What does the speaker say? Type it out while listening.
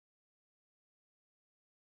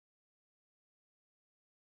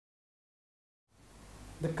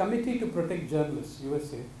the Committee to Protect Journalists,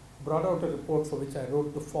 USA, brought out a report for which I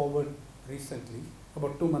wrote the foreword recently.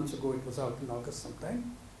 About 2 months ago, it was out in August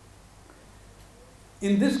sometime.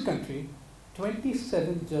 In this country,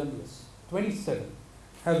 27 journalists, 27,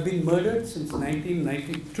 have been murdered since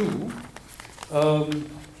 1992.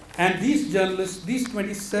 And these journalists, these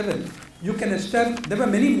 27, you can establish, there were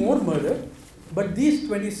many more murdered, but these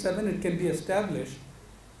 27, it can be established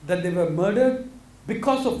that they were murdered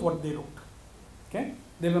because of what they wrote. Okay?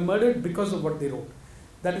 They were murdered because of what they wrote.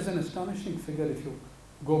 That is an astonishing figure if you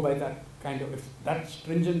go by that kind of, if that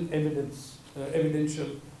stringent evidence, evidential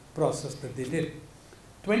process that they did.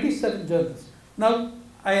 27 journalists. Now,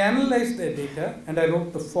 I analyzed their data and I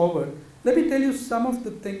wrote the foreword. Let me tell you some of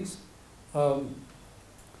the things.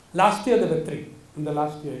 Last year there were 3. In the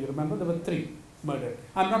last year, you remember, there were 3 murdered.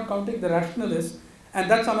 I'm not counting the rationalists,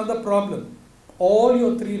 and that's another problem. All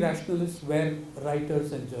your 3 rationalists were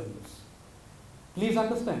writers and journalists. Please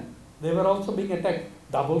understand, they were also being attacked.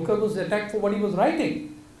 Dabholkar was attacked for what he was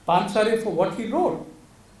writing. Pansare for what he wrote.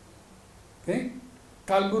 Okay?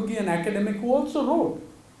 Kalburgi, an academic who also wrote.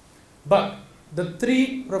 But the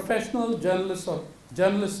 3 professional journalists, or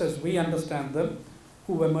journalists as we understand them,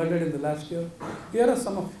 who were murdered in the last year, here are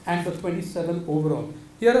some of, and the 27 overall.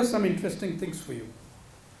 Here are some interesting things for you.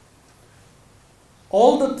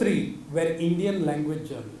 All the 3 were Indian language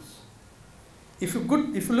journalists. If you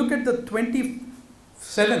look at the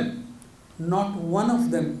 27, not one of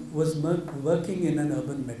them was working in an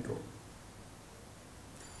urban metro.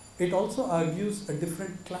 It also argues a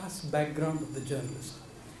different class background of the journalist.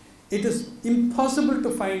 It is impossible to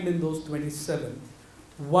find in those 27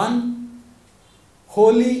 one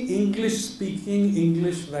wholly English-speaking,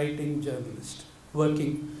 English-writing journalist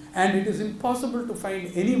working, and it is impossible to find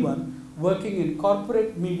anyone working in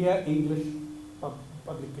corporate media English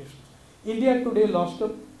publications. India today lost a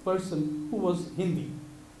person who was Hindi.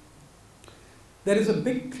 There is a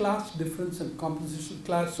big class difference and composition,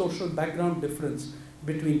 class, social background difference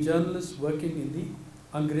between journalists working in the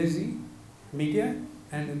Angrezi media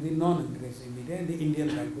and in the non-Angrezi media, in the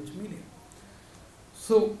Indian language media.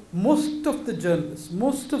 So most of the journalists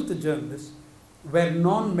were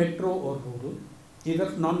non-metro or rural,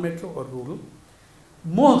 either non-metro or rural.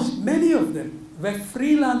 Many of them were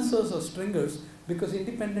freelancers or stringers, because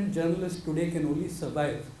independent journalists today can only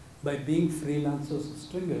survive by being freelancers or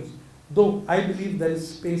stringers, though I believe there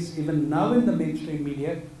is space even now in the mainstream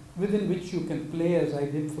media within which you can play, as I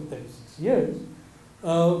did for 36 years,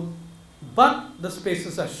 but the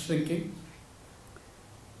spaces are shrinking.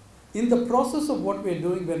 In the process of what we are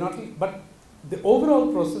doing, we are not, but the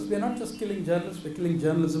overall process, we are not just killing journalists, we are killing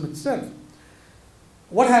journalism itself.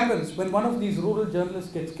 What happens when one of these rural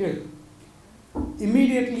journalists gets killed?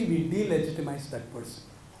 Immediately we delegitimize that person.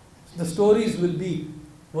 The stories will be,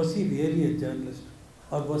 was he really a journalist,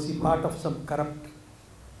 or was he part of some corrupt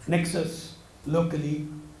nexus locally?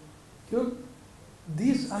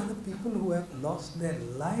 These are the people who have lost their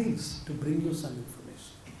lives to bring you some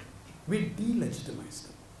information. We delegitimize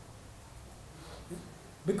them.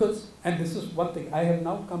 Because, and this is one thing, I have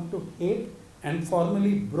now come to hate and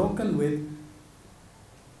formally broken with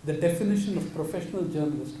the definition of professional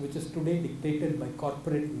journalist, which is today dictated by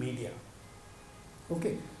corporate media.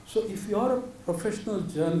 Okay, so if you're a professional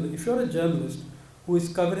journalist, if you're a journalist who is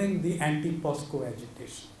covering the anti-POSCO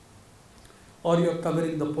agitation, or you're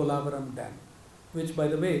covering the Polavaram Dam, which by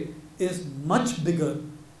the way is much bigger,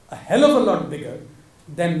 a hell of a lot bigger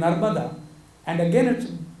than Narmada, and again it's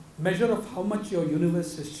a measure of how much your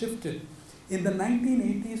universe has shifted. In the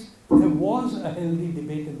 1980s, there was a healthy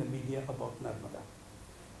debate in the media about Narmada.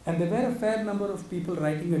 And there were a fair number of people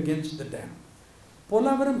writing against the dam.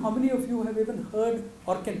 Polavaram, how many of you have even heard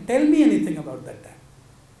or can tell me anything about that dam?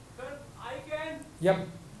 Sir, I can. Yep,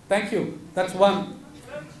 thank you. That's one.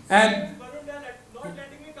 Sir, And not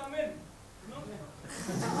letting me come in. No?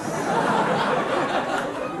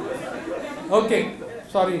 okay,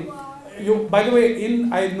 sorry. By the way,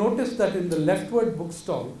 I noticed that in the leftward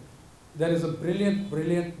bookstall, there is a brilliant,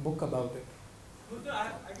 brilliant book about it. No, sir,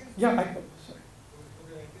 I can. Yeah, sorry.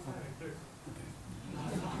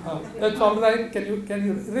 That's all right. Can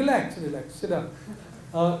you relax, sit down.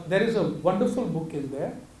 There is a wonderful book in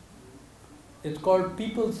there. It's called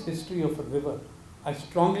People's History of a River. I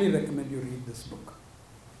strongly recommend you read this book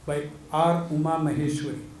by R. Uma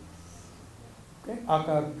Maheshwari. Okay,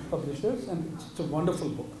 Akar Publishers, and it's a wonderful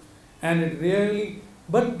book. And it really,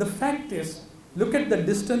 but the fact is, look at the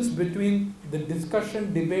distance between the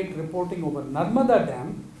discussion, debate, reporting over Narmada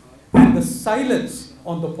Dam and the silence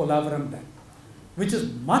on the Polavaram Dam, which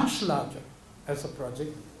is much larger as a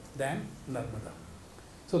project than Narmada.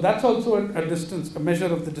 So that's also a distance, a measure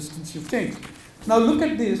of the distance you've changed. Now look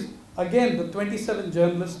at this, again, the 27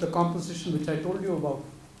 journalists, the composition which I told you about.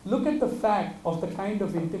 Look at the fact of the kind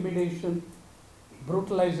of intimidation,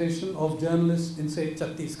 brutalization of journalists in, say,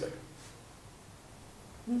 Chhattisgarh.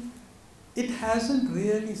 It hasn't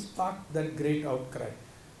really sparked that great outcry.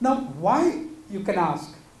 Now, why, you can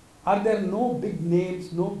ask, are there no big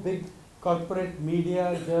names, no big corporate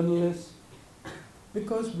media journalists?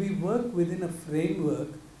 Because we work within a framework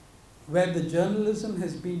where the journalism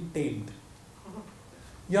has been tamed.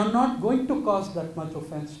 You're not going to cause that much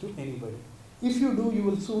offense to anybody. If you do, you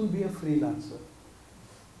will soon be a freelancer,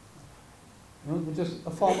 which is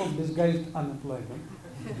a form of disguised unemployment.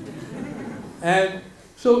 And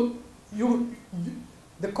so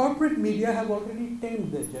the corporate media have already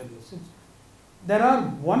tamed their journalists. There are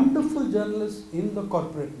wonderful journalists in the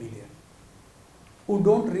corporate media who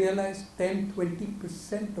don't realize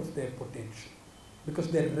 10-20% of their potential because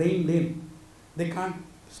they're reined in. They can't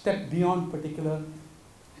step beyond particular,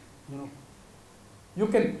 you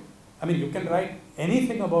can write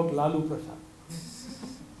anything about Lalu Prasad.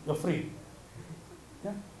 You're free.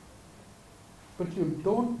 Yeah? But you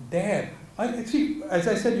don't dare. See, as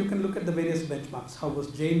I said, you can look at the various benchmarks. How was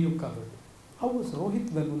JNU covered? How was Rohit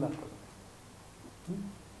Vemula covered?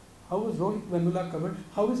 How was Rohit Vemula covered?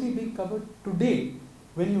 How is he being covered today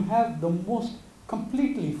when you have the most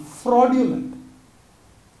completely fraudulent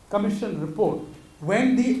commission report,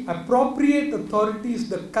 when the appropriate authorities,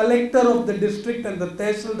 the collector of the district and the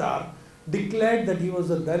Tehsildar declared that he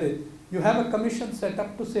was a Dalit? You have a commission set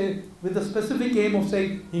up to say, with the specific aim of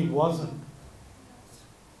saying he wasn't.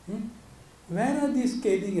 Where are these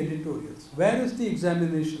scathing editorials? Where is the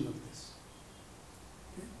examination of this?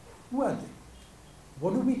 Who are they?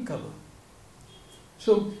 What do we cover?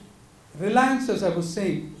 So, Reliance, as I was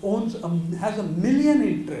saying, has a million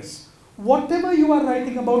interests. Whatever you are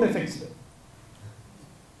writing about affects them.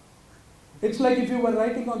 It's like if you were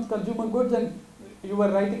writing on consumer goods and you were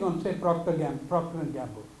writing on, say, Procter &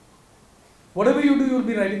 Gamble. Whatever you do, you'll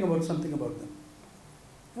be writing about something about them.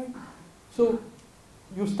 Right? So,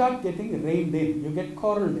 you start getting reined in, you get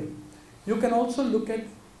corralled in. You can also look at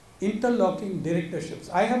interlocking directorships.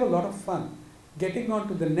 I have a lot of fun getting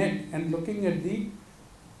onto the net and looking at the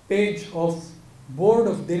page of board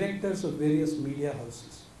of directors of various media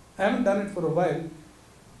houses. I haven't done it for a while,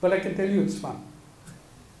 but I can tell you it's fun.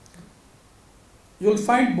 You'll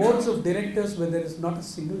find boards of directors where there is not a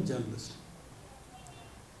single journalist.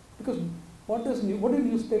 Because what do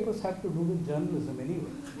newspapers have to do with journalism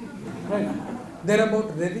anyway? Right? They're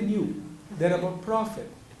about revenue. They're about profit.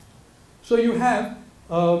 So you have,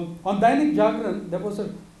 on Dainik Jagran, there was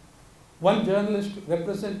one journalist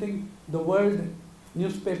representing the world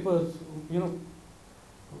newspapers,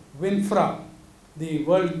 Winfra, the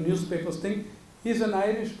world newspapers thing. He's an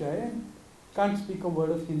Irish guy and can't speak a word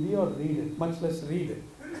of Hindi or read it, much less read it.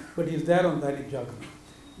 But he's there on Dainik Jagran.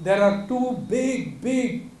 There are two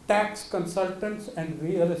big tax consultants and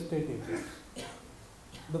real estate agents.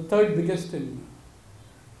 The third biggest in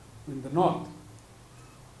the north.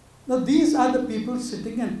 Now these are the people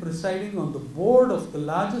sitting and presiding on the board of the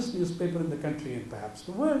largest newspaper in the country and perhaps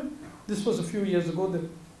the world. This was a few years ago, the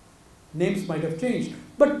names might have changed.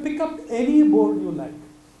 But pick up any board you like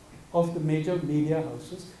of the major media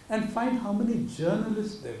houses and find how many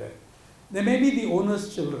journalists there were. They may be the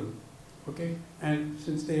owner's children, okay? And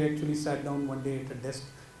since they actually sat down one day at a desk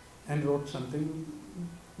and wrote something,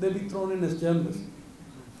 they'll be thrown in as journalists.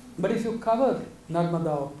 But if you cover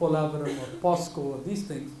Narmada or Polavaram or POSCO or these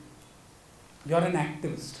things, you're an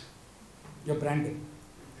activist. You're branded.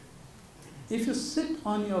 If you sit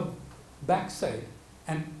on your backside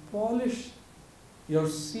and polish your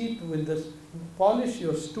stool with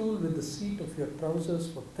the seat of your trousers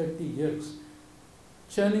for 30 years,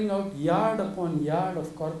 churning out yard upon yard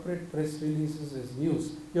of corporate press releases as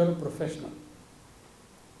news, you're a professional.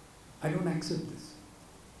 I don't accept this.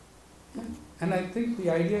 Yeah. And I think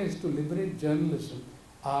the idea is to liberate journalism,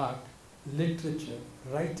 art, literature,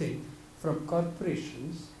 writing from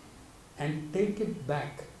corporations and take it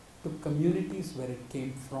back to communities where it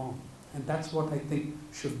came from. And that's what I think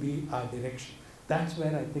should be our direction. That's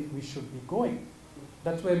where I think we should be going.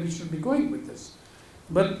 That's where we should be going with this.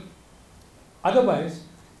 But otherwise,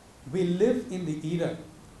 we live in the era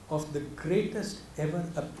of the greatest ever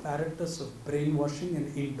apparatus of brainwashing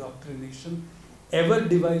and indoctrination ever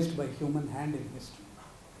devised by human hand in history.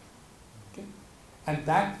 Okay? And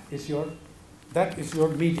that is your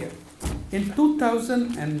media. In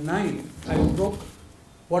 2009, I broke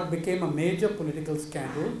what became a major political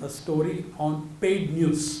scandal, a story on paid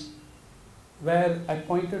news, where I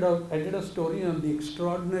pointed out, I did a story on the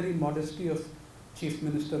extraordinary modesty of Chief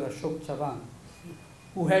Minister Ashok Chavan,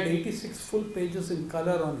 who had 86 full pages in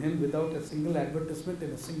color on him without a single advertisement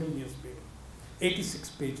in a single newspaper. 86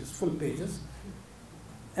 pages, full pages.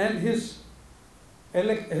 And his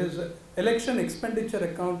election expenditure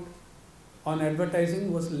account on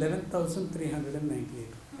advertising was 11,398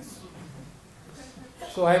 rupees.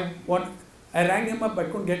 So I rang him up, I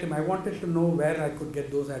couldn't get him. I wanted to know where I could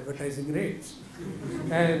get those advertising rates.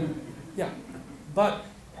 And yeah, but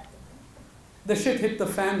the shit hit the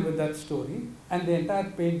fan with that story, and the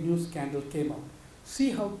entire paid news scandal came out.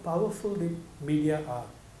 See how powerful the media are,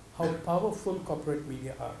 how powerful corporate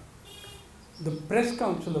media are. The Press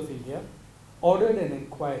Council of India ordered an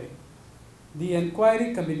inquiry. The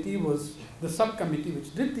inquiry committee was, the subcommittee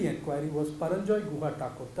which did the inquiry was Paranjoy Guha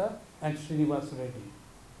Takota and Srinivas Reddy.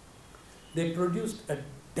 They produced a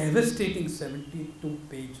devastating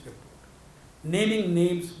 72-page report, naming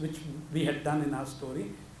names which we had done in our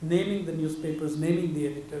story, naming the newspapers, naming the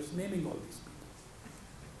editors, naming all these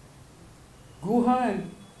people.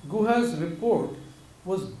 Guha's report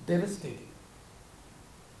was devastating.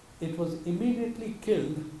 It was immediately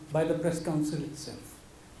killed by the Press Council itself.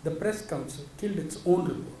 The Press Council killed its own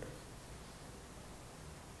report.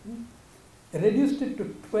 Reduced it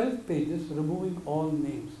to 12 pages, removing all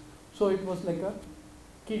names. So it was like a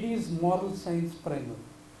kiddies moral science primer.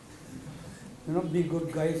 You know, be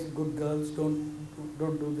good guys, good girls, don't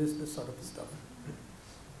do this sort of stuff.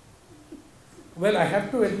 Well, I have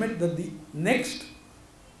to admit that the next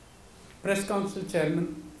Press Council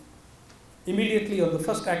chairman, immediately on the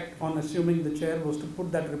first act on assuming the chair, was to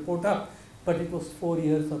put that report up, but it was 4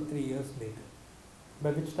 years or 3 years later,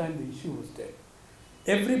 by which time the issue was dead.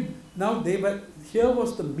 Here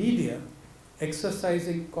was the media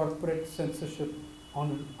exercising corporate censorship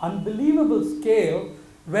on an unbelievable scale,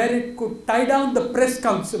 where it could tie down the Press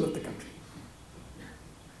Council of the country.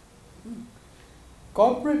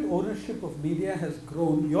 Corporate ownership of media has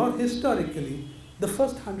grown. Historically, the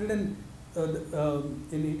first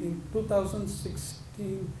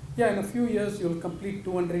 2016, in a few years you'll complete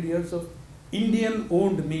 200 years of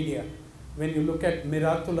Indian-owned media. When you look at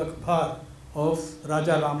Miratul Akhbar of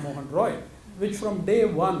Raja Ram Mohan Roy, which from day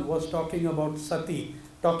one was talking about sati,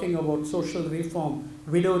 talking about social reform,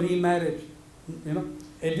 widow remarriage,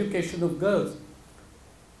 education of girls.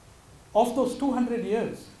 Of those 200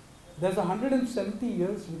 years, there's 170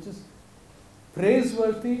 years which is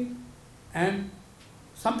praiseworthy and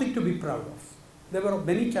something to be proud of. There were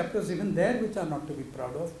many chapters even there which are not to be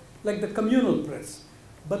proud of, like the communal press.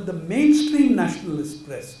 But the mainstream nationalist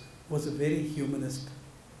press was a very humanist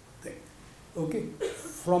thing. Okay?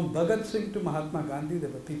 From Bhagat Singh to Mahatma Gandhi, there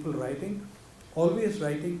were people writing, always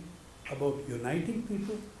writing about uniting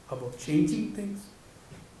people, about changing things.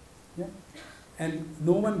 Yeah? And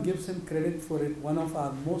no one gives him credit for it. One of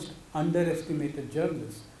our most underestimated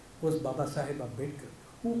journalists was Baba Saheb Ambedkar,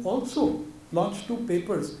 who also launched 2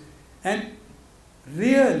 papers and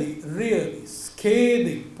really, really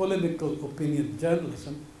scathing political opinion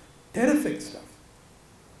journalism, terrific stuff.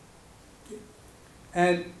 Okay.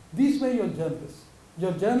 And these were your journalists.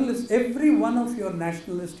 Your journalists, every one of your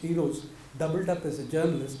nationalist heroes doubled up as a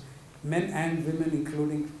journalist, men and women,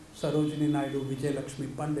 including Sarojini Naidu, Vijay Lakshmi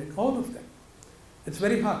Pandit, all of them. It's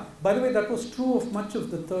very hard. By the way, that was true of much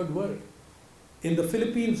of the third world. In the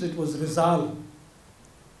Philippines, it was Rizal.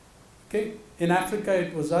 Okay? In Africa,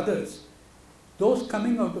 it was others. Those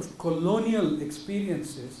coming out of colonial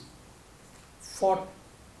experiences fought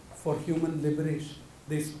for human liberation.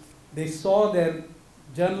 They saw their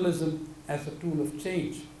journalism as a tool of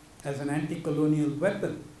change, as an anti-colonial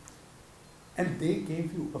weapon. And they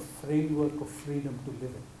gave you a framework of freedom to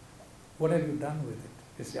live in. What have you done with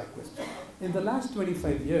it, is your question. In the last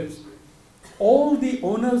 25 years, all the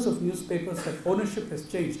owners of newspapers, ownership has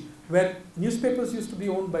changed. Where newspapers used to be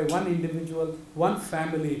owned by one individual, one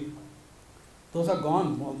family, those are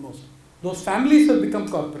gone almost. Those families have become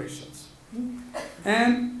corporations.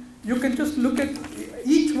 And you can just look at,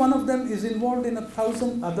 each one of them is involved in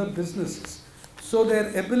 1,000 other businesses. So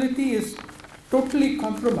their ability is totally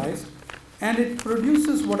compromised, and it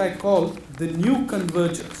produces what I call the new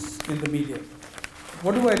convergence in the media.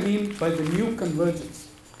 What do I mean by the new convergence?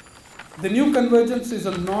 The new convergence is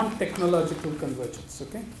a non-technological convergence,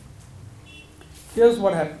 okay? Here's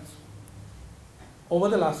what happens. Over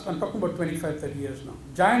the last, I'm talking about 25, 30 years now,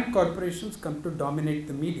 giant corporations come to dominate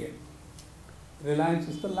the media. Reliance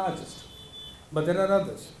is the largest, but there are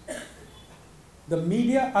others. The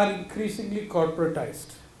media are increasingly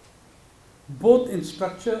corporatized, both in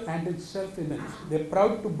structure and in self-image. They're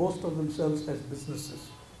proud to boast of themselves as businesses.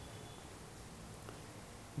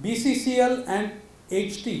 BCCL and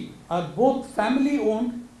HT are both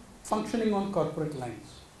family-owned functioning on corporate lines.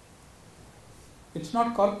 It's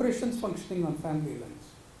not corporations functioning on family lines.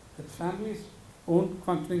 It's families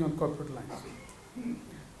functioning on corporate lines.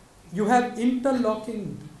 You have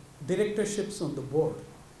interlocking directorships on the board.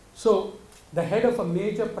 So the head of a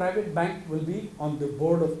major private bank will be on the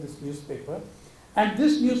board of this newspaper, and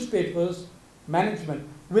this newspaper's management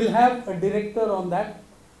will have a director on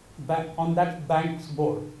that bank's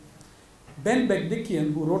board. Ben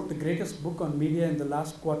Begdikian, who wrote the greatest book on media in the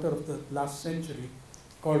last quarter of the last century,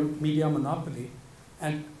 called Media Monopoly,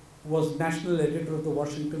 and was national editor of the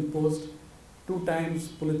Washington Post, 2 times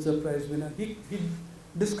Pulitzer Prize winner. He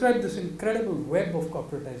described this incredible web of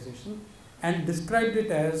corporatization and described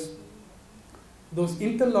it as those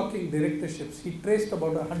interlocking directorships. He traced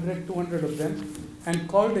about 100, 200 of them and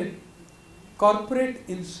called it corporate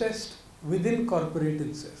incest within corporate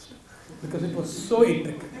incest, because it was so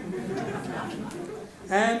intricate.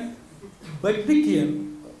 And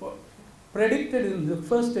Begdikian predicted in the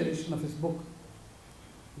first edition of his book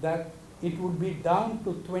that it would be down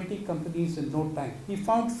to 20 companies in no time. He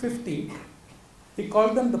found 50. He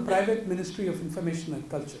called them the Private Ministry of Information and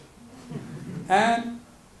Culture. And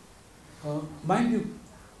mind you,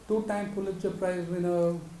 2-time Pulitzer Prize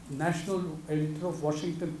winner, national editor of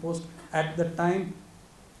Washington Post, at the time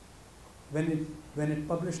when it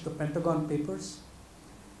published the Pentagon Papers,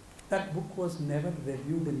 that book was never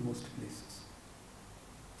reviewed in most places.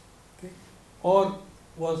 Okay? Or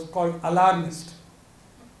was called alarmist.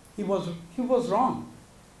 He was wrong.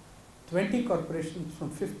 20 corporations from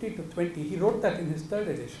 50 to 20. He wrote that in his 3rd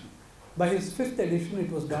edition. By his 5th edition,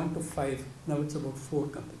 it was down to 5. Now it's about 4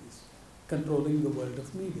 companies controlling the world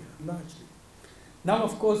of media largely. Now,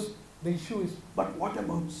 of course, the issue is, but what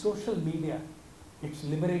about social media? Its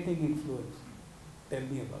liberating influence. Tell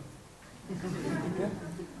me about it. Yeah?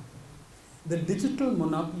 The digital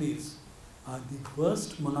monopolies are the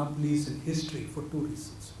worst monopolies in history for 2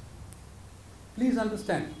 reasons. Please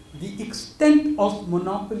understand, the extent of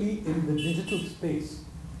monopoly in the digital space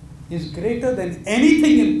is greater than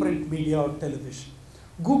anything in print media or television.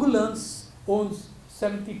 Google owns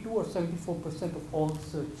 72 or 74% of all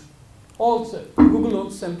search. All search. Google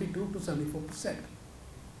owns 72 to 74%.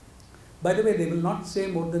 By the way, they will not say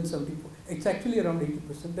more than 74. It's actually around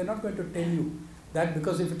 80%. They're not going to tell you that,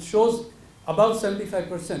 because if it shows above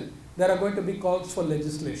 75%, there are going to be calls for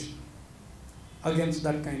legislation against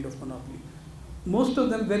that kind of monopoly. Most of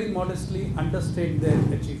them very modestly understate their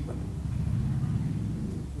achievement.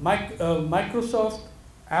 Microsoft,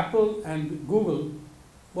 Apple, and Google,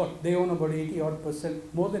 they own about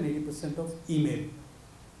 80-odd%, more than 80% of email.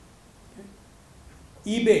 Okay.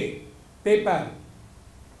 eBay, PayPal,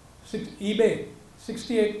 eBay,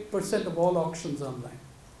 68% of all auctions online.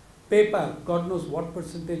 PayPal, God knows what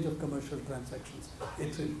percentage of commercial transactions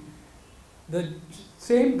it's in. The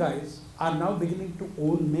same guys are now beginning to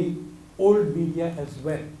own old media as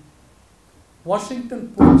well.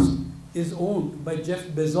 Washington Post is owned by Jeff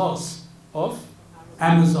Bezos of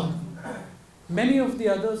Amazon. Many of the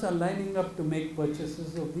others are lining up to make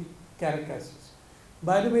purchases of the Caracases.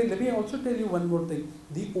 By the way, let me also tell you one more thing.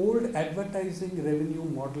 The old advertising revenue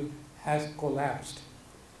model has collapsed.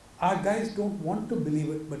 Our guys don't want to believe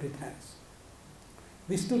it, but it has.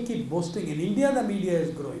 We still keep boasting. In India, the media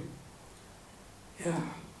is growing. Yeah.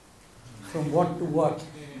 From what to what.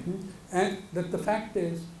 And that the fact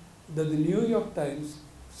is that the New York Times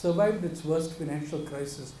survived its worst financial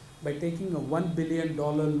crisis by taking a $1 billion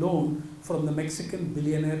loan from the Mexican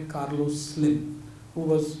billionaire Carlos Slim, who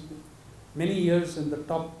was many years in the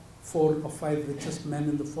top 4 or 5 richest men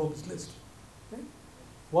in the Forbes list. Okay?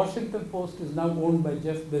 Washington Post is now owned by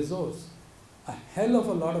Jeff Bezos. A hell of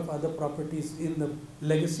a lot of other properties in the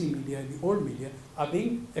legacy media, in the old media, are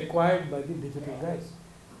being acquired by the digital guys.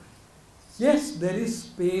 Yes, there is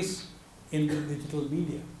space in the digital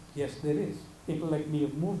media. Yes, there is. People like me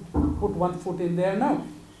have put one foot in there now.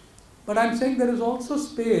 But I'm saying there is also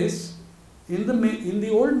space in the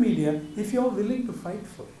old media if you're willing to fight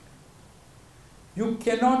for it. You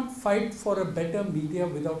cannot fight for a better media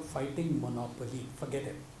without fighting monopoly. Forget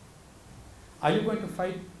it. Are you going to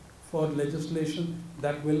fight for legislation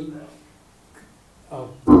that will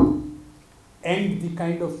end the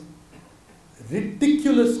kind of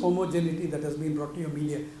ridiculous homogeneity that has been brought to your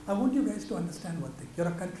media? I want you guys to understand one thing. You're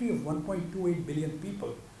a country of 1.28 billion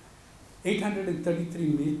people,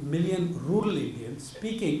 833 million rural Indians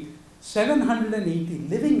speaking 780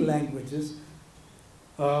 living languages,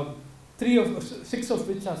 6 of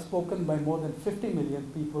which are spoken by more than 50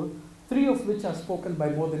 million people, 3 of which are spoken by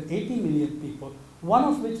more than 80 million people, 1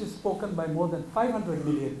 of which is spoken by more than 500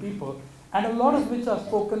 million people, and a lot of which are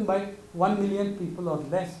spoken by 1 million people or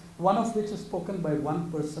less, one of which is spoken by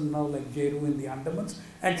one person now like Jeru in the Andamans,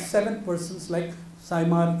 and 7 persons like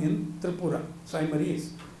Saimar in Tripura,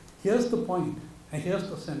 Saimaris. Here's the point, and here's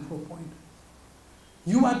the central point.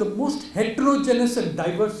 You are the most heterogeneous and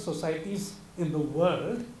diverse societies in the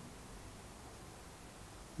world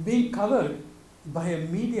being covered by a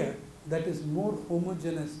media that is more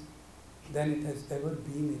homogeneous than it has ever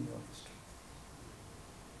been in your history.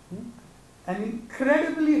 An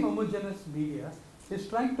incredibly homogeneous media is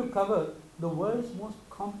trying to cover the world's most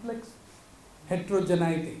complex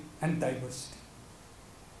heterogeneity and diversity.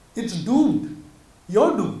 It's doomed.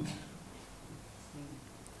 You're doomed.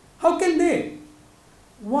 How can they?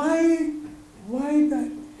 Why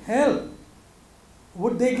the hell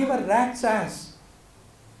would they give a rat's ass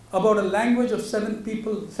about a language of 7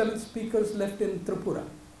 speakers left in Tripura?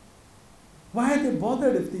 Why are they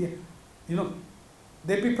bothered if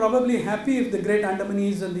they'd be probably happy if the great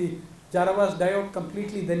Andamanese and the Jarawas die out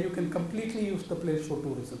completely, then you can completely use the place for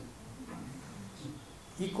tourism.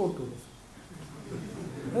 Eco-tourism.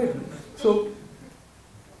 Right? So,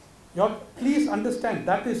 please understand,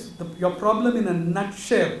 that is your problem in a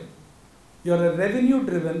nutshell. You're a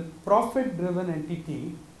revenue-driven, profit-driven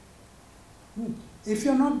entity. If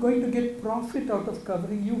you're not going to get profit out of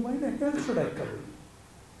covering you, why the hell should I cover you?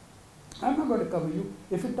 I'm not going to cover you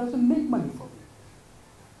if it doesn't make money for me.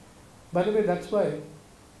 By the way, that's why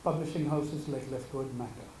publishing houses like Leftward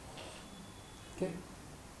matter. Okay?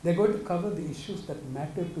 They're going to cover the issues that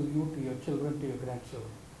matter to you, to your children, to your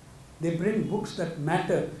grandchildren. They bring books that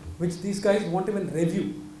matter, which these guys won't even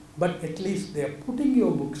review, but at least they are putting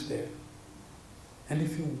your books there. And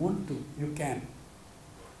if you want to, you can.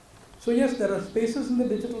 So yes, there are spaces in the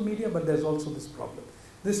digital media, but there's also this problem.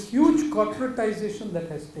 This huge corporatization that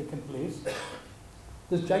has taken place,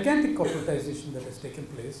 this gigantic corporatization that has taken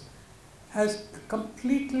place, has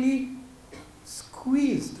completely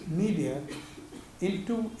squeezed media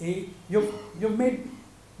into you've made,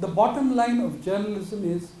 the bottom line of journalism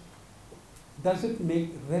is, does it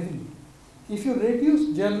make revenue? If you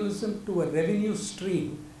reduce journalism to a revenue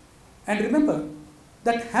stream, and remember,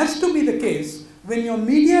 that has to be the case when your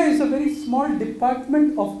media is a very small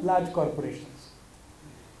department of large corporations.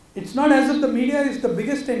 It's not as if the media is the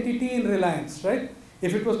biggest entity in Reliance, right?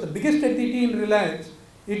 If it was the biggest entity in Reliance,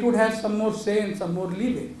 it would have some more say and some more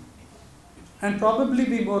leeway, and probably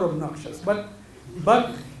be more obnoxious. But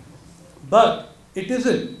it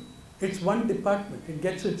isn't. It's one department. It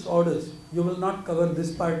gets its orders. You will not cover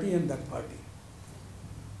this party and that party.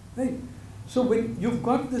 Right? So when you've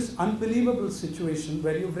got this unbelievable situation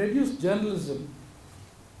where you've reduced journalism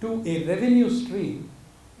to a revenue stream,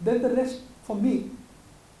 then the rest, for me,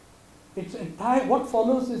 what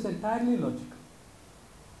follows is entirely logical.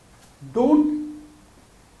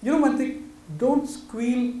 One thing, don't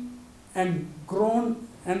squeal and groan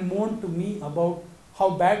and moan to me about how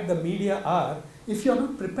bad the media are if you're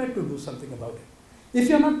not prepared to do something about it. If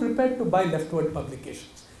you're not prepared to buy leftward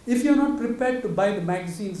publications, if you're not prepared to buy the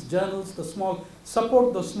magazines, journals,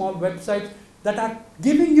 support the small websites that are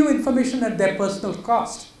giving you information at their personal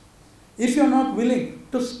cost, if you're not willing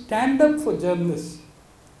to stand up for journalists,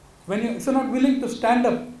 if you're not willing to stand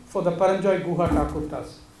up for the Paranjoy Guha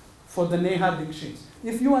Thakurtas, for the Neha Dikshits,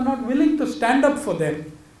 if you are not willing to stand up for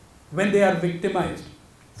them when they are victimized,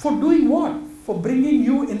 for doing what? For bringing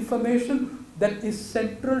you information that is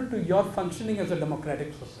central to your functioning as a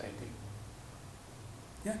democratic society.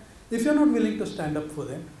 Yeah? If you're not willing to stand up for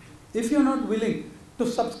them, if you're not willing to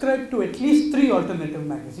subscribe to at least 3 alternative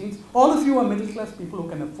magazines, all of you are middle class people who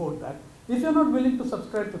can afford that. If you're not willing to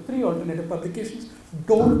subscribe to 3 alternative publications,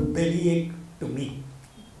 don't bellyache to me.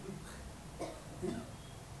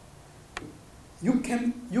 You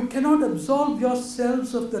cannot absolve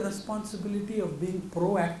yourselves of the responsibility of being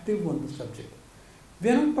proactive on the subject. We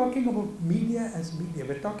are not talking about media as media.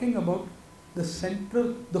 We're talking about the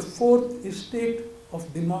fourth estate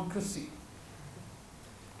of democracy.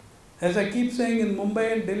 As I keep saying, in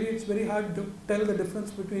Mumbai and Delhi, it's very hard to tell the difference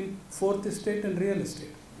between fourth estate and real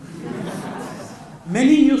estate.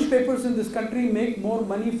 Many newspapers in this country make more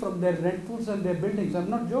money from their rentals and their buildings. I'm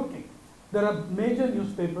not joking. There are major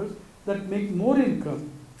newspapers that make more income.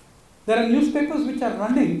 There are newspapers which are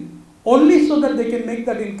running only so that they can make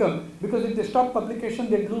that income, because if they stop publication,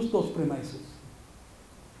 they lose those premises.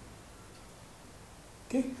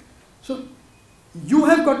 Okay? So, you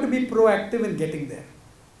have got to be proactive in getting there.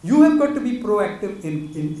 You have got to be proactive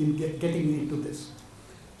in getting into this.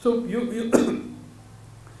 So,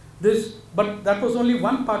 but that was only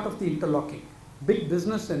one part of the interlocking. Big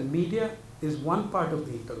business and media is one part of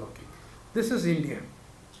the interlocking. This is India.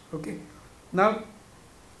 Okay. Now,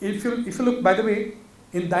 if you look, by the way,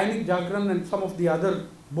 in Dainik Jagran and some of the other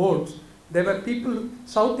boards, there were people,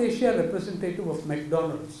 South Asia representative of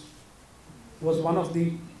McDonald's was one of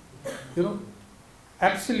the,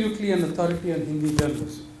 absolutely an authority on Hindi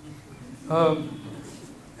journalism.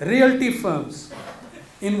 Realty firms.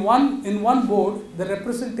 In one board, the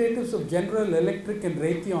representatives of General Electric and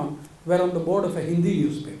Raytheon were on the board of a Hindi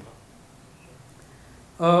newspaper.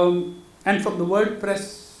 And from the World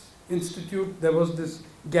Press Institute, there was this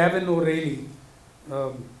Gavin O'Reilly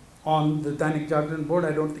on the Dainik Jagran board.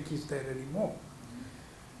 I don't think he's there anymore.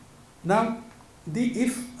 Now,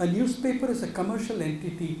 if a newspaper is a commercial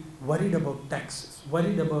entity worried about taxes,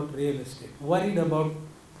 worried about real estate, worried about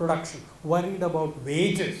production, worried about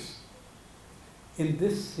wages, in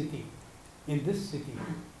this city,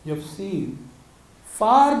 you have seen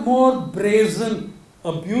far more brazen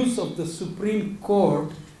abuse of the Supreme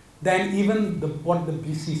Court than even what the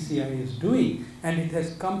BCCI is doing, and it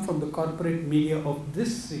has come from the corporate media of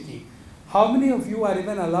this city. How many of you are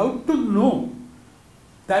even allowed to know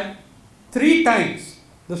that 3 times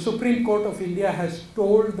the Supreme Court of India has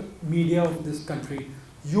told the media of this country,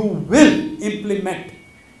 you will implement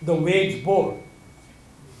the wage board,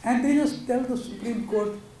 and they just tell the Supreme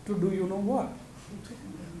Court to do you know what?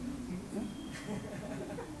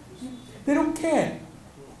 They don't care.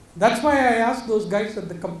 That's why I asked those guys at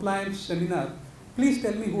the compliance seminar, please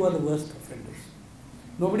tell me who are the worst offenders.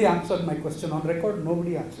 Nobody answered my question on record.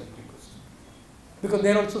 Nobody answered my question. Because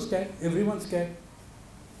they're also scared. Everyone's scared.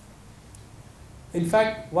 In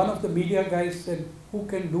fact, one of the media guys said, who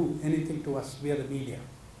can do anything to us? We are the media.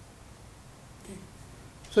 Okay.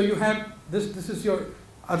 So you have, this is your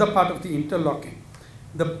other part of the interlocking.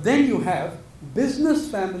 Then you have business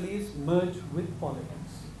families merge with politics.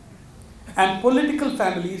 And political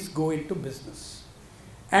families go into business.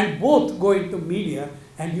 And both go into media,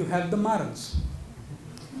 and you have the Marans.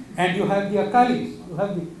 And you have the Akalis, you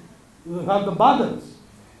have the Badals,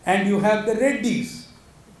 and you have the Reddys,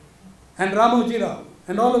 and Ramoji Rao,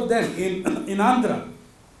 and all of them in Andhra.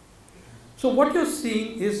 So what you're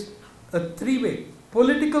seeing is a 3-way.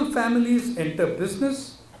 Political families enter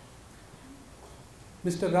business.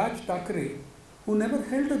 Mr. Raj Thackeray, who never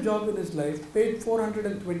held a job in his life, paid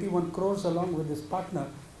 421 crores along with his partner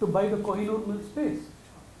to buy the Kohinoor Mill space.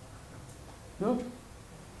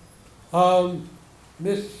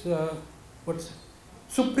 Miss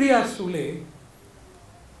Supriya Sule,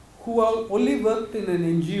 who only worked in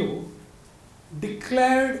an NGO,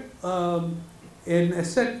 declared an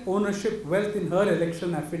asset ownership wealth in her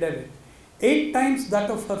election affidavit 8 times that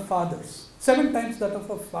of her father's, 7 times that of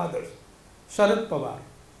her father's, Sharad Pawar,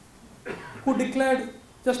 who declared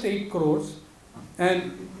just 8 crores.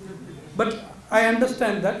 But I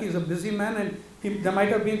understand that he's a busy man, and there might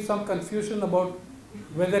have been some confusion about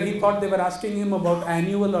whether he thought they were asking him about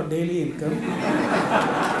annual or daily income.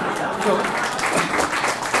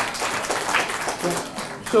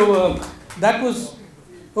 So that was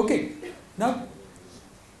okay. Now,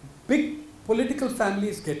 big political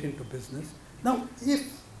families get into business. Now,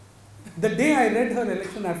 if the day I read her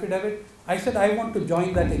election affidavit, I said, I want to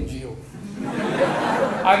join that NGO.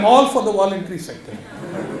 I'm all for the voluntary sector.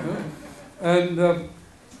 And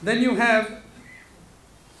then you have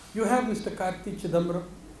Mr. Karti Chidambaram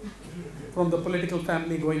from the political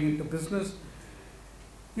family going into business.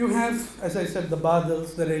 You have, as I said, the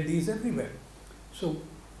Badals, the Reddys, everywhere. So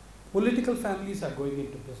political families are going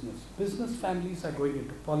into business. Business families are going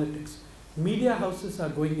into politics. Media houses are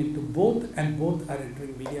going into both, and both are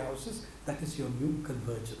entering media houses. That is your new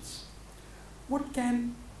convergence. What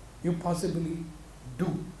can you possibly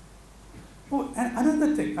do? Oh, and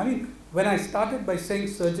another thing, when I started by saying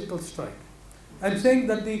surgical strike, I'm saying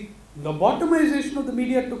that the lobotomization of the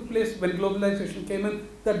media took place when globalization came in.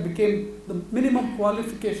 That became the minimum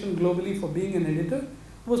qualification globally for being an editor,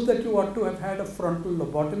 was that you ought to have had a frontal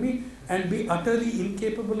lobotomy and be utterly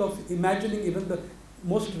incapable of imagining even the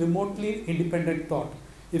most remotely independent thought.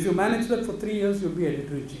 If you manage that for 3 years, you'll be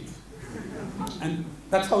editor-in-chief. And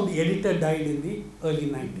that's how the editor died in the early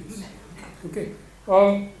 90s. Okay.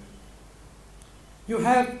 You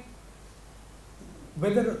have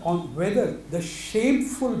whether the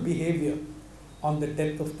shameful behavior on the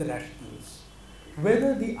death of the rationalists,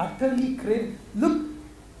 whether the utterly look,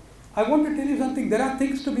 I want to tell you something, there are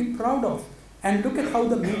things to be proud of, and look at how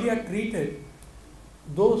the media treated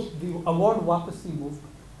the award Wapasi movement.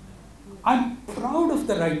 I'm proud of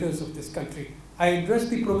the writers of this country. I addressed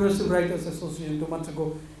the Progressive Writers Association 2 months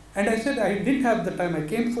ago, and I said I didn't have the time. I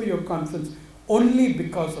came for your conference only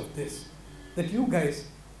because of this, that you guys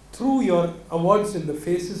threw your awards in the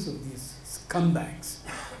faces of these scumbags.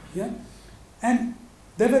 Yeah? And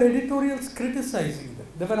There were editorials criticizing them.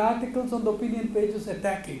 There were articles on the opinion pages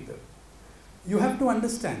attacking them. You have to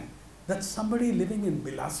understand that somebody living in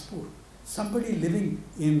Bilaspur, somebody living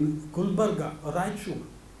in Gulbarga or Raichur,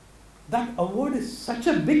 that award is such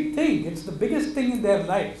a big thing. It's the biggest thing in their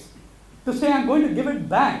lives. To say, I'm going to give it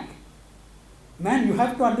back, man, you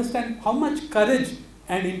have to understand how much courage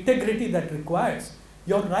and integrity that requires.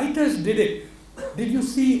 Your writers did it. Did you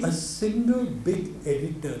see a single big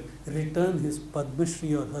editor return his Padma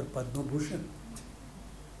Shri or her Padma Bhushan?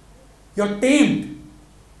 You're tamed.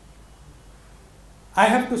 I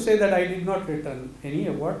have to say that I did not return any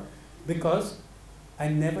award because I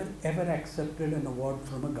never ever accepted an award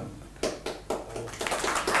from a government.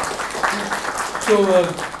 So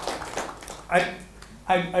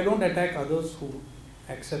I don't attack others who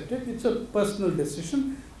accept it. It's a personal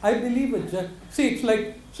decision. I believe see, it's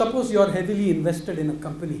like, suppose you're heavily invested in a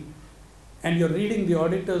company and you're reading the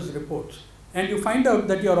auditor's reports and you find out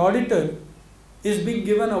that your auditor is being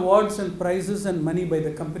given awards and prizes and money by the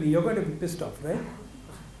company. You're going to be pissed off, right?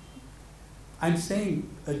 I'm saying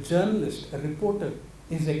a journalist, a reporter,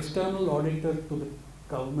 is external auditor to the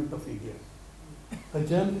government of India. A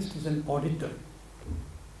journalist is an auditor.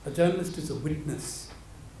 A journalist is a witness.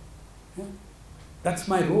 Yeah? That's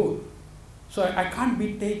my role. So I can't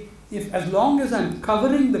be as long as I'm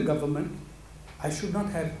covering the government, I should not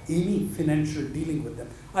have any financial dealing with them.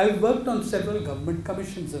 I've worked on several government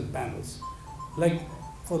commissions and panels. Like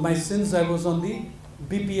for my sins, I was on the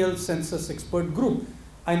BPL census expert group.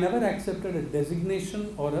 I never accepted a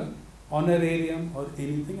designation or an honorarium or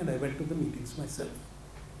anything, and I went to the meetings myself.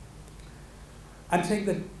 I'm saying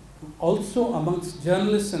that also amongst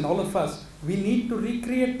journalists and all of us, we need to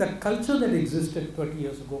recreate that culture that existed 20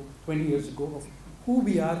 years ago of who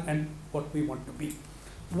we are and what we want to be.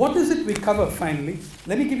 What is it we cover finally?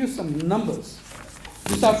 Let me give you some numbers.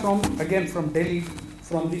 These are from Delhi,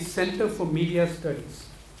 from the Center for Media Studies.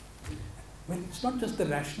 Well, it's not just the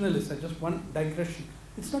rationalists, just one digression.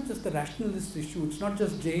 It's not just the rationalist issue, it's not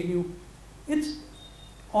just JNU. It's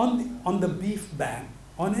on the beef ban,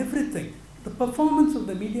 on everything. The performance of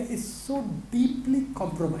the media is so deeply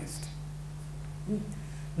compromised.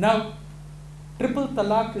 Now, triple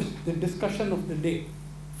talaq is the discussion of the day.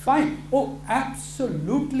 Fine. Oh,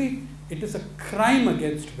 absolutely, it is a crime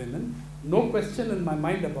against women. No question in my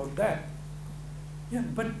mind about that. Yeah,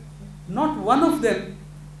 but not one of them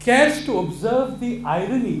cares to observe the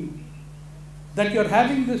irony that you're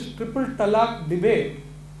having this triple talaq debate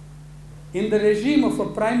in the regime of a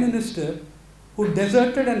prime minister who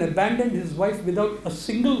deserted and abandoned his wife without a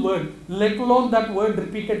single word, let alone that word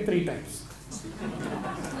repeated 3 times.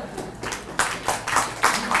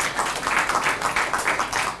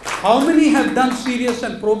 How many have done serious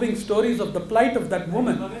and probing stories of the plight of that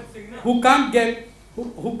woman who can't get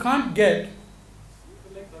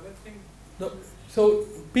so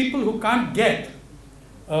people who can't get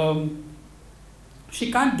she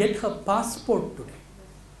can't get her passport today.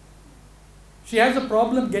 She has a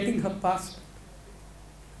problem getting her passport.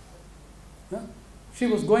 Yeah? She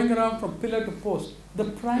was going around from pillar to post. The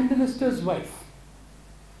Prime Minister's wife.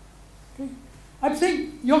 Okay? I'm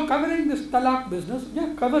saying, you're covering this talaq business.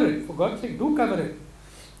 Yeah, cover it. For God's sake, do cover it.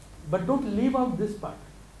 But don't leave out this part.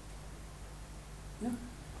 Yeah?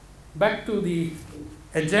 Back to the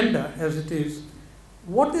agenda as it is.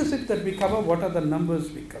 What is it that we cover? What are the numbers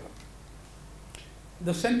we cover?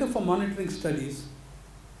 The Center for Monitoring Studies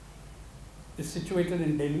is situated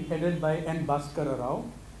in Delhi, headed by N. Bhaskara Rao.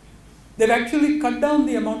 They've actually cut down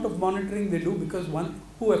the amount of monitoring they do because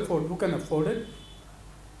who can afford it.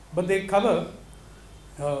 But they cover,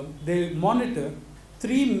 they monitor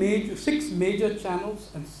 6 major channels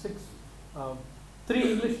and 3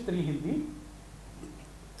 English, 3 Hindi,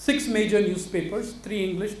 6 major newspapers, 3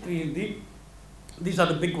 English, 3 Hindi. These are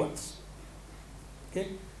the big ones.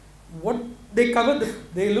 Okay. What they cover,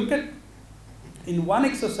 they look at, in one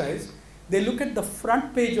exercise, they look at the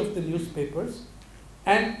front page of the newspapers,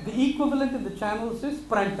 and the equivalent in the channels is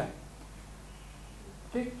prime time.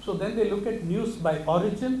 Okay, so then they look at news by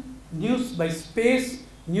origin, news by space,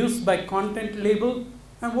 news by content label,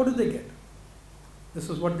 and what do they get? This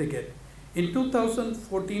is what they get. In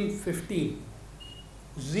 2014-15,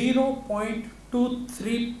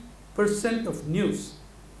 0.23% of news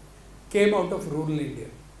came out of rural India.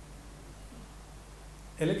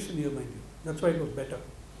 Election year, mind you. That's why it was better.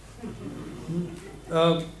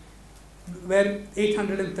 Where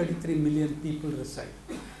 833 million people reside.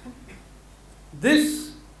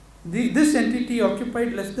 This entity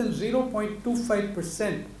occupied less than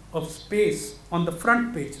 0.25% of space on the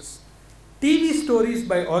front pages. TV stories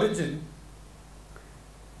by origin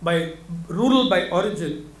rural by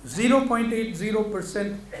origin,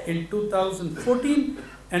 0.80% in 2014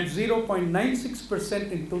 and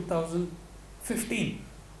 0.96% in 2015.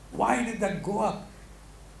 Why did that go up?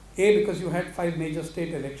 A, because you had 5 major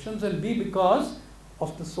state elections, and B, because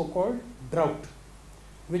of the so-called drought,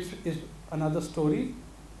 which is another story.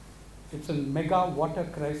 It's a mega water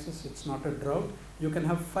crisis, it's not a drought. You can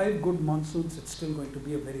have 5 good monsoons, it's still going to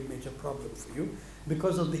be a very major problem for you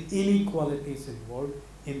because of the inequalities involved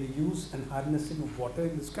in the use and harnessing of water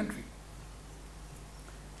in this country.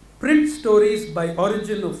 Print stories by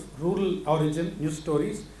origin of rural origin, news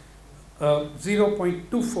stories,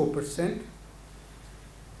 0.24%.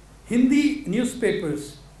 Hindi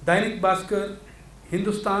newspapers, Dainik Bhaskar,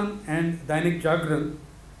 Hindustan and Dainik Jagran,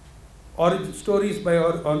 stories by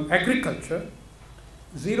on agriculture,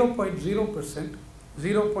 0.0%,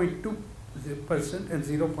 0.2% and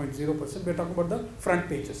 0.0%. We're talking about the front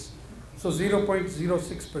pages. So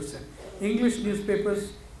 0.06%. English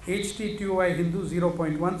newspapers, HTTOI Hindu,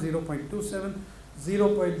 0.1, 0.27,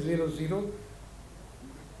 0.00.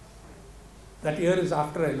 That year is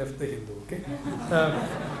after I left the Hindu, okay?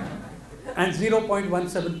 And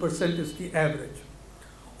 0.17% is the average.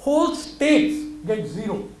 Whole states get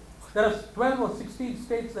 0. There are 12 or 16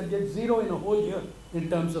 states that get 0 in a whole year in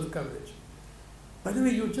terms of coverage. By the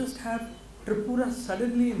way, you just have Tripura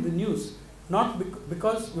suddenly in the news, not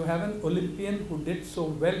because you have an Olympian who did so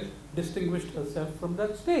well, distinguished herself from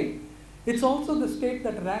that state. It's also the state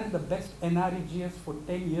that ran the best NREGS for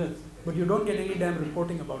 10 years, but you don't get any damn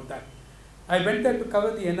reporting about that. I went there to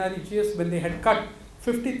cover the NREGS when they had cut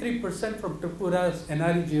 53% from Tripura's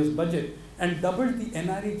NREGS budget and doubled the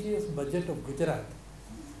NREGS budget of Gujarat,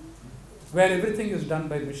 where everything is done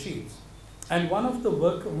by machines. And one of the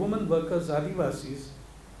women workers, Adivasis,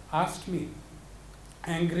 asked me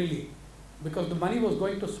angrily, because the money was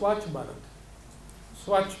going to Swachh Bharat.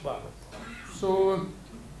 Swachh Bharat. So,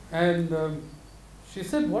 and she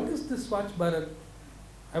said, what is this Swachh Bharat?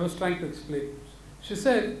 I was trying to explain. She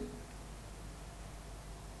said,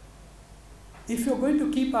 if you're going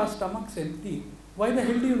to keep our stomachs empty, why the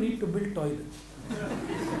hell do you need to build toilets?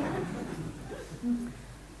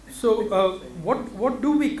 So, what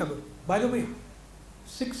do we cover? By the way,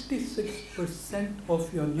 66%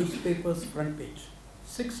 of your newspaper's front page,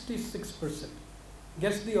 66%.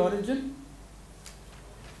 Guess the origin?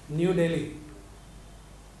 New Delhi,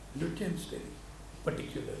 Lutyens Delhi,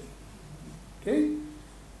 particularly. Okay?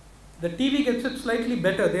 The TV gets it slightly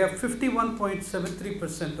better. They have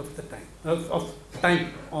 51.73% of the time, of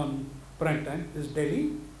time on prime time is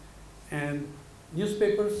Delhi, and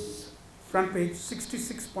newspapers front page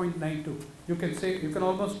 66.92. You can say, you can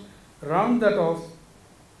almost round that off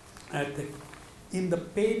at the, in the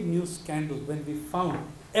paid news scandal, when we found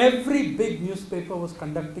every big newspaper was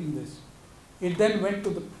conducting this. It then went to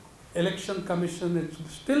the election commission. It's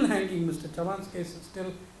still hanging. Mr. Chavan's case is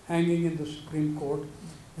still hanging in the Supreme Court.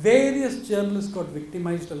 Various journalists got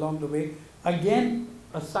victimized along the way. Again,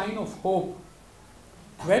 a sign of hope.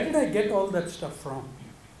 Where did I get all that stuff from?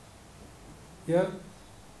 Yeah.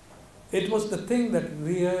 It was the thing that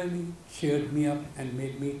really cheered me up and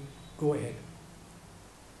made me go ahead.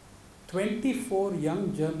 24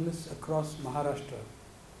 young journalists across Maharashtra,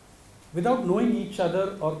 without knowing each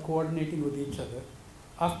other or coordinating with each other,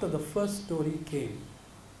 after the first story came,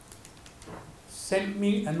 sent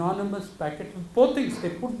me anonymous packet with both things. They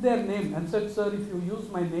put their name and said, sir, if you use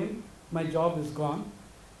my name, my job is gone.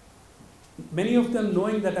 Many of them,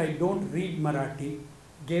 knowing that I don't read Marathi,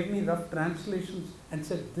 gave me rough translations and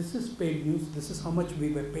said, this is paid news, this is how much we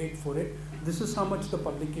were paid for it, this is how much the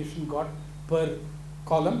publication got per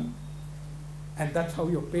column, and that's how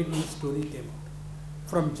your paid news story came out.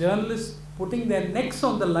 From journalists putting their necks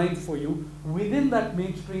on the line for you within that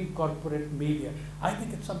mainstream corporate media. I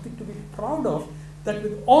think it's something to be proud of, that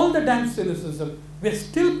with all the damn cynicism, we're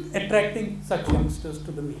still attracting such youngsters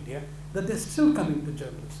to the media, that they're still coming to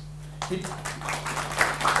journalism.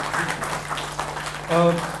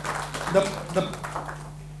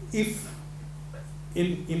 If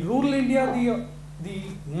in rural India the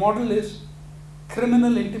model is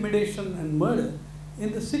criminal intimidation and murder,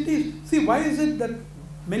 in the cities, see, why is it that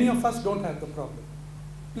many of us don't have the problem?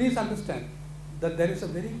 Please understand that there is a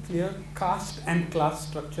very clear caste and class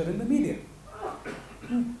structure in the media.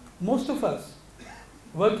 Most of us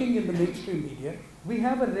working in the mainstream media, we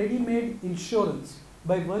have a ready-made insurance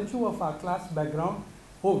by virtue of our class background,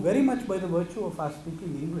 or very much by the virtue of our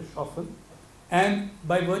speaking English often, and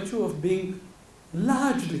by virtue of being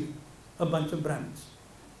largely a bunch of Brahmins.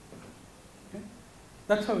 Okay?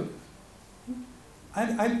 That's how it is.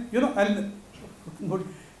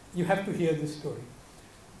 You have to hear this story.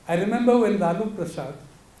 I remember when Lalu Prasad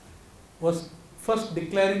was first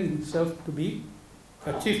declaring himself to be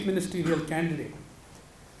a chief ministerial candidate.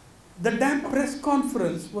 The damn press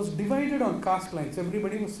conference was divided on caste lines.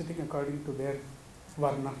 Everybody was sitting according to their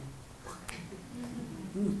varna.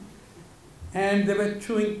 And they were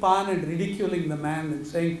chewing pan and ridiculing the man and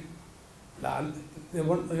saying, Lal, they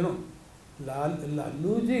want, you know,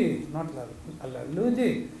 Lalu ji, not Lalu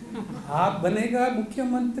ji, आप बनेगा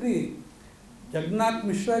मुख्यमंत्री. जगन्नाथ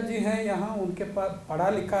मिश्रा जी हैं यहाँ, उनके पास पढ़ा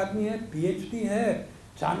लिखा आदमी है, PhD है,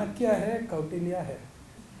 चाणक्य है, कौटिल्य है.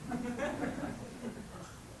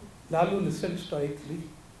 Lalu listened stoically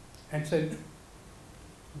and said,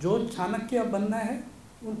 जो चाणक्य बनना है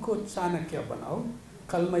उनको चाणक्य बनाओ,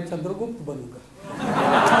 कल मैं चंद्रगुप्त बनूंगा.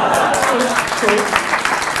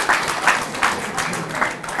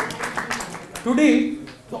 Today,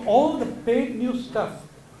 so all the paid news stuff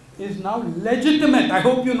is now legitimate. I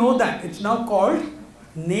hope you know that. It's now called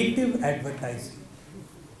native advertising.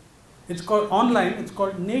 It's called online, it's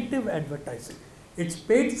called native advertising. It's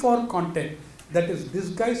paid for content that is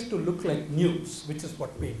disguised to look like news, which is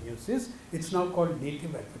what paid news is. It's now called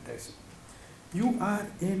native advertising. You are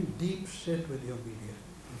in deep shit with your media.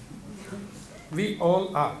 We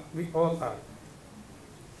all are. We all are.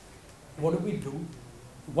 What do we do?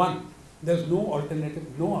 One, there's no alternative,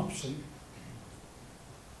 no option.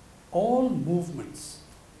 All movements,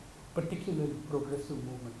 particularly progressive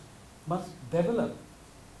movements, must develop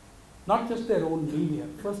not just their own media.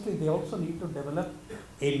 Firstly, they also need to develop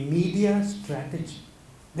a media strategy.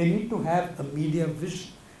 They need to have a media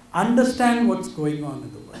vision, understand what's going on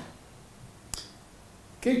in the world.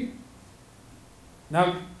 Okay?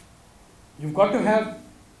 Now, you've got to have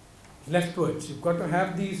leftwards, you've got to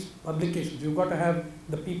have these publications, you've got to have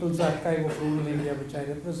the People's Archive of Rural India, which I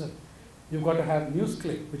represent. You've got to have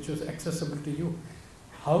NewsClick, which is accessible to you.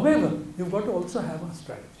 However, you've got to also have a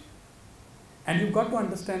strategy. And you've got to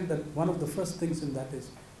understand that one of the first things in that is,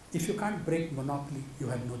 if you can't break monopoly, you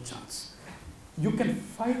have no chance. You can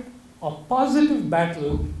fight a positive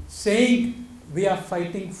battle saying we are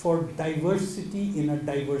fighting for diversity in a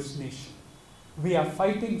diverse nation. We are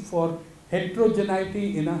fighting for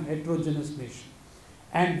heterogeneity in a heterogeneous nation.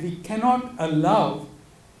 And we cannot allow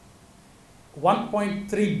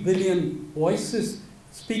 1.3 billion voices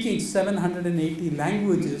speaking 780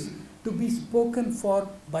 languages to be spoken for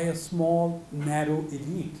by a small, narrow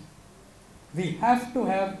elite. We have to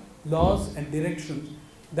have laws and directions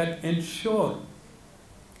that ensure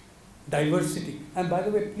diversity. And by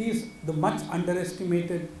the way, please, the much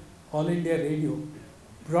underestimated All India Radio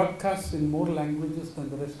broadcasts in more languages than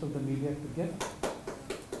the rest of the media together.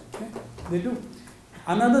 Okay? They do.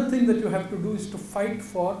 Another thing that you have to do is to fight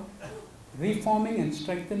for reforming and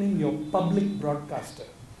strengthening your public broadcaster,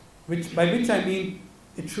 by which I mean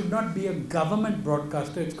it should not be a government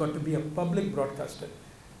broadcaster, it's got to be a public broadcaster.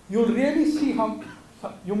 You'll really see how,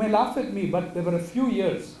 you may laugh at me, but there were a few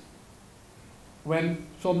years when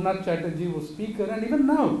Somnath Chatterjee was speaker, and even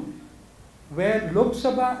now, where Lok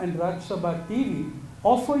Sabha and Raj Sabha TV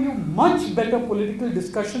offer you much better political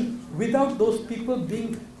discussion without those people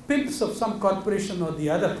being pimps of some corporation or the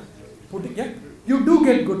other. You do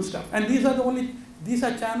get good stuff, and these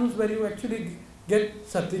are channels where you actually get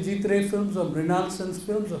Satyajit Ray films or Mrinal Sen's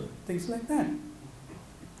films or things like that.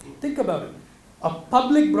 Think about it. A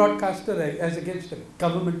public broadcaster as against a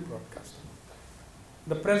government broadcaster.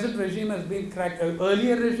 The present regime has been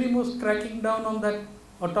earlier regime was cracking down on that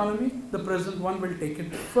autonomy. The present one will take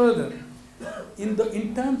it further.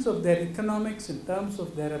 In terms of their economics, in terms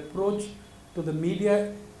of their approach to the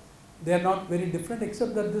media, they are not very different,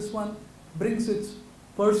 except that this one brings its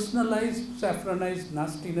personalized, saffronized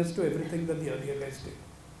nastiness to everything that the earlier guys did.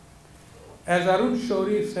 As Arun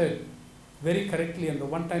Shourie said very correctly, and the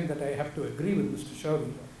one time that I have to agree with Mr.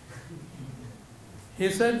 Shourie, he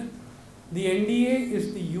said, the NDA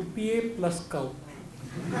is the UPA plus cow.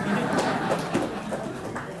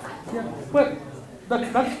 Yeah, but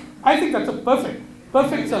I think that's a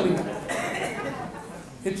perfect summing.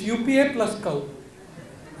 It's UPA plus cow.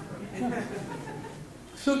 Yeah.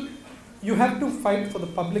 So you have to fight for the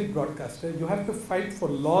public broadcaster. You have to fight for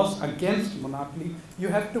laws against monopoly. You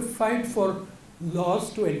have to fight for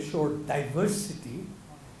laws to ensure diversity.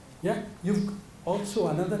 Yeah. You've also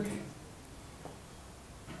another thing.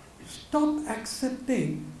 Stop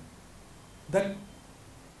accepting that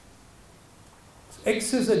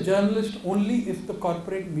X is a journalist only if the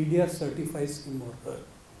corporate media certifies him or her.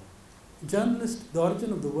 Journalist, the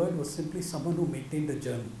origin of the word was simply someone who maintained a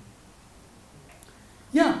journal.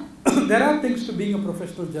 Yeah, there are things to being a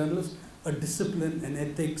professional journalist, a discipline, an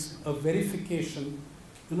ethics, a verification.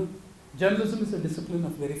 Journalism is a discipline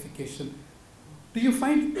of verification. Do you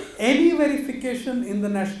find any verification in the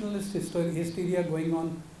nationalist hysteria going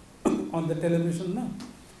on on the television now?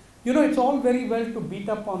 You know, it's all very well to beat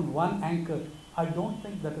up on one anchor. I don't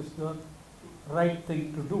think that is the right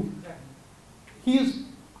thing to do. He is,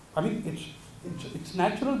 I mean, it's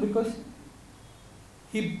natural because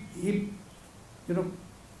he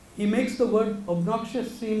makes the word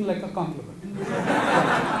obnoxious seem like a compliment.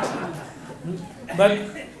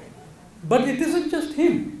 But it isn't just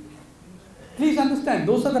him. Please understand,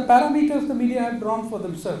 those are the parameters the media have drawn for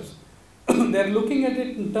themselves. They're looking at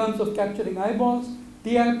it in terms of capturing eyeballs,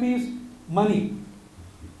 TRPs, money,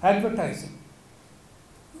 advertising.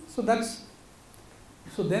 So then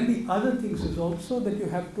the other things is also that you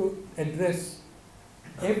have to address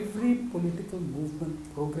every political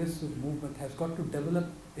movement, progressive movement has got to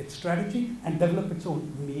develop its strategy and develop its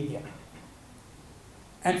own media.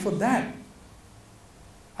 And for that,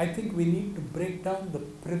 I think we need to break down the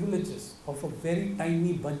privileges of a very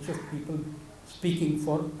tiny bunch of people speaking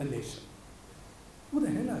for a nation. Who the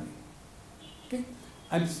hell are they? Okay?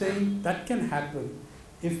 I'm saying that can happen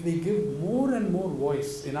if we give more and more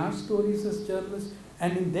voice in our stories as journalists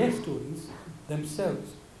and in their stories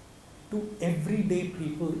themselves to everyday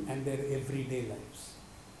people and their everyday lives.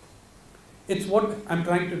 It's what I'm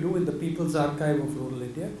trying to do in the People's Archive of Rural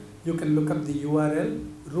India. You can look up the URL,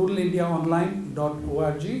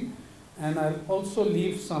 ruralindiaonline.org, and I'll also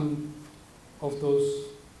leave some of those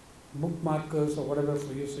bookmarkers or whatever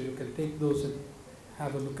for you, so you can take those and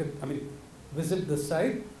have a look at, visit the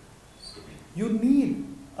site. You need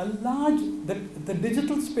a large, the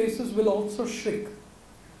digital spaces will also shrink.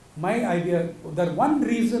 My idea, that one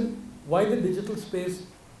reason why the digital space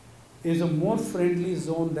is a more friendly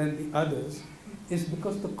zone than the others is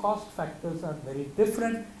because the cost factors are very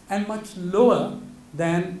different and much lower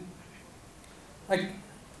than, like,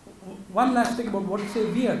 one last thing about what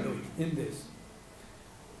we are doing in this.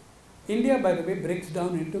 India, by the way, breaks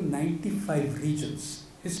down into 95 regions,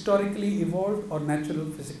 historically evolved or natural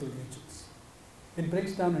physical regions. It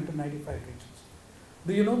breaks down into 95 regions.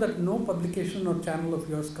 Do you know that no publication or channel of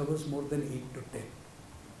yours covers more than 8 to 10?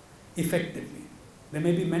 Effectively. There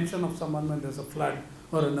may be mention of someone when there's a flood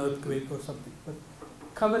or an earthquake or something, but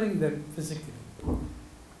covering them physically.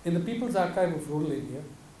 In the People's Archive of Rural India,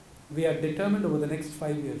 we are determined over the next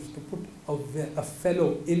 5 years to put a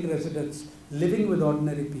fellow in residence living with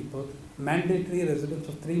ordinary people, mandatory residence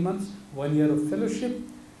of 3 months, 1 year of fellowship,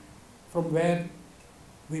 from where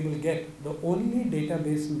we will get the only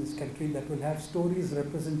database in this country that will have stories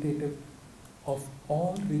representative of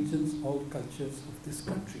all regions, all cultures of this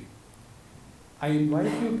country. I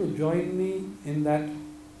invite you to join me in that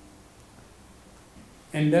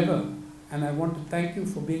endeavor, and I want to thank you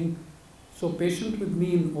for being so patient with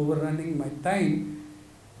me in overrunning my time,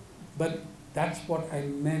 but that's what I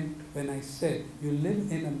meant when I said you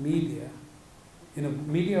live in a media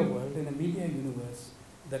world, in a media universe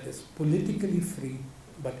that is politically free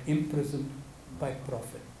but imprisoned by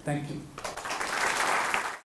profit. Thank you.